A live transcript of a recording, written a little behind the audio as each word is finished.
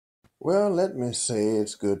Well, let me say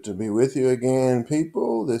it's good to be with you again,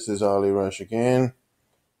 people. This is Ollie Rush again,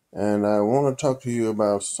 and I want to talk to you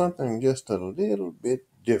about something just a little bit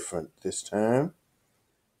different this time,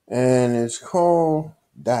 and it's called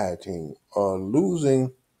dieting or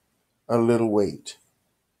losing a little weight.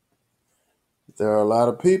 There are a lot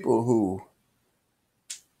of people who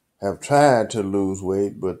have tried to lose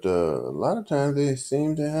weight, but a lot of times they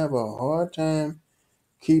seem to have a hard time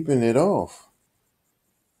keeping it off.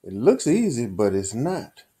 It looks easy, but it's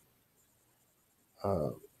not. Uh,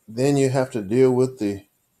 then you have to deal with the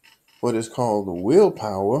what is called the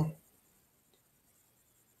willpower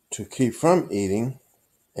to keep from eating,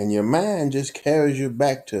 and your mind just carries you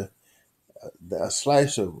back to a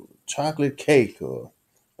slice of chocolate cake or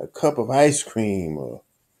a cup of ice cream or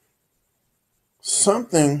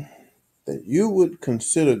something that you would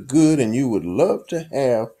consider good and you would love to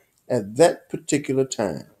have at that particular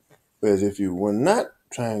time. Whereas if you were not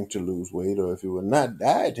trying to lose weight or if you were not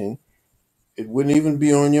dieting, it wouldn't even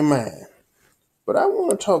be on your mind. But I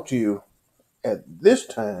want to talk to you at this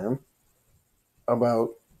time about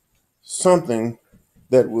something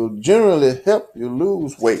that will generally help you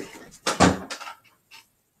lose weight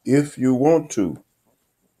if you want to.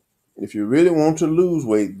 If you really want to lose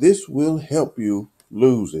weight, this will help you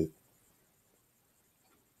lose it.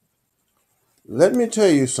 Let me tell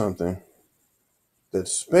you something that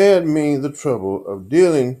spared me the trouble of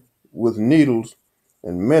dealing with needles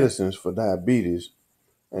and medicines for diabetes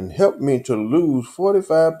and helped me to lose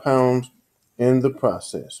 45 pounds in the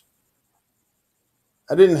process.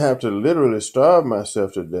 I didn't have to literally starve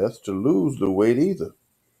myself to death to lose the weight either.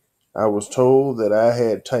 I was told that I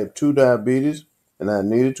had type 2 diabetes and I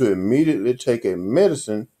needed to immediately take a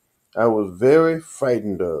medicine I was very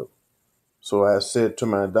frightened of. So I said to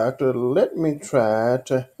my doctor, let me try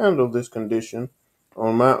to handle this condition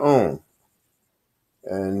on my own.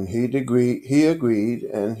 And he agreed,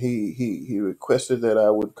 and he requested that I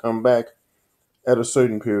would come back at a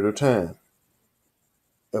certain period of time.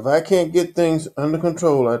 If I can't get things under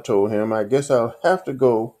control, I told him, I guess I'll have to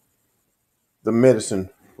go the medicine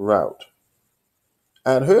route.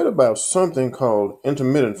 I'd heard about something called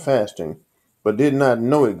intermittent fasting, but did not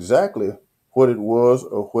know exactly what it was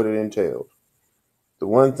or what it entailed. The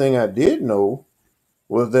one thing I did know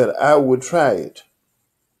was that I would try it.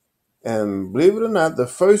 And believe it or not, the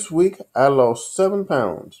first week I lost 7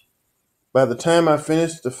 pounds. By the time I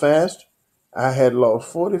finished the fast, I had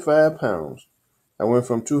lost 45 pounds. I went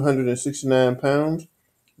from 269 pounds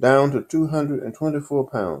down to 224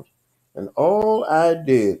 pounds. And all I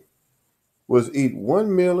did was eat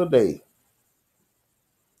one meal a day.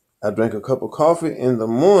 I drank a cup of coffee in the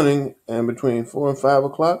morning, and between 4 and 5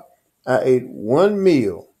 o'clock, I ate one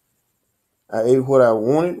meal. I ate what I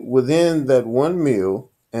wanted within that one meal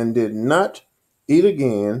and did not eat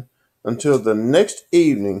again until the next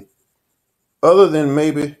evening, other than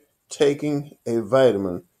maybe taking a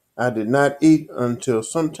vitamin. I did not eat until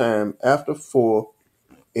sometime after 4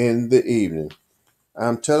 in the evening.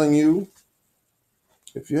 I'm telling you,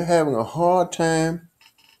 if you're having a hard time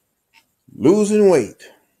losing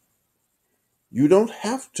weight, you don't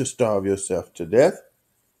have to starve yourself to death.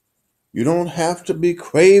 You don't have to be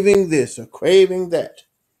craving this or craving that.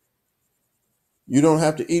 You don't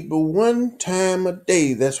have to eat but one time a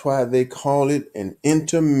day. That's why they call it an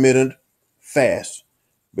intermittent fast,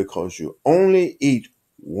 because you only eat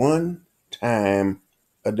one time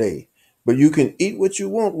a day. But you can eat what you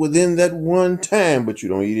want within that one time, but you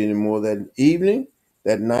don't eat any more that evening,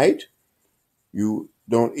 that night. You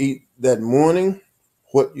don't eat that morning.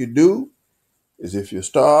 What you do is if you're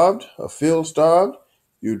starved or feel starved,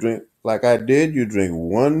 you drink, like I did, you drink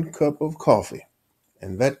one cup of coffee.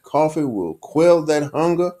 And that coffee will quell that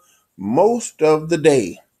hunger most of the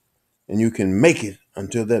day. And you can make it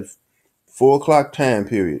until that 4 o'clock time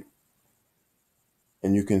period.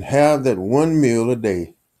 And you can have that one meal a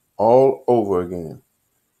day all over again.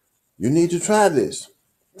 You need to try this.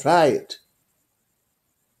 Try it.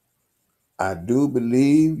 I do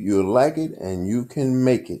believe you'll like it and you can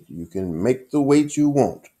make it. You can make the weight you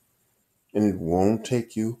want. And it won't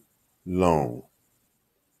take you long.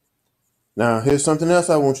 Now, here's something else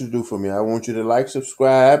I want you to do for me. I want you to like,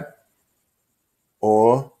 subscribe,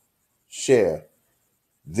 or share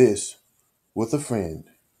this with a friend.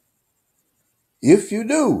 If you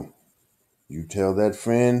do, you tell that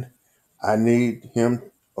friend, I need him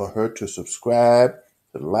or her to subscribe,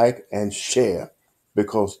 to like, and share,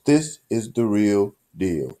 because this is the real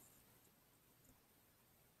deal.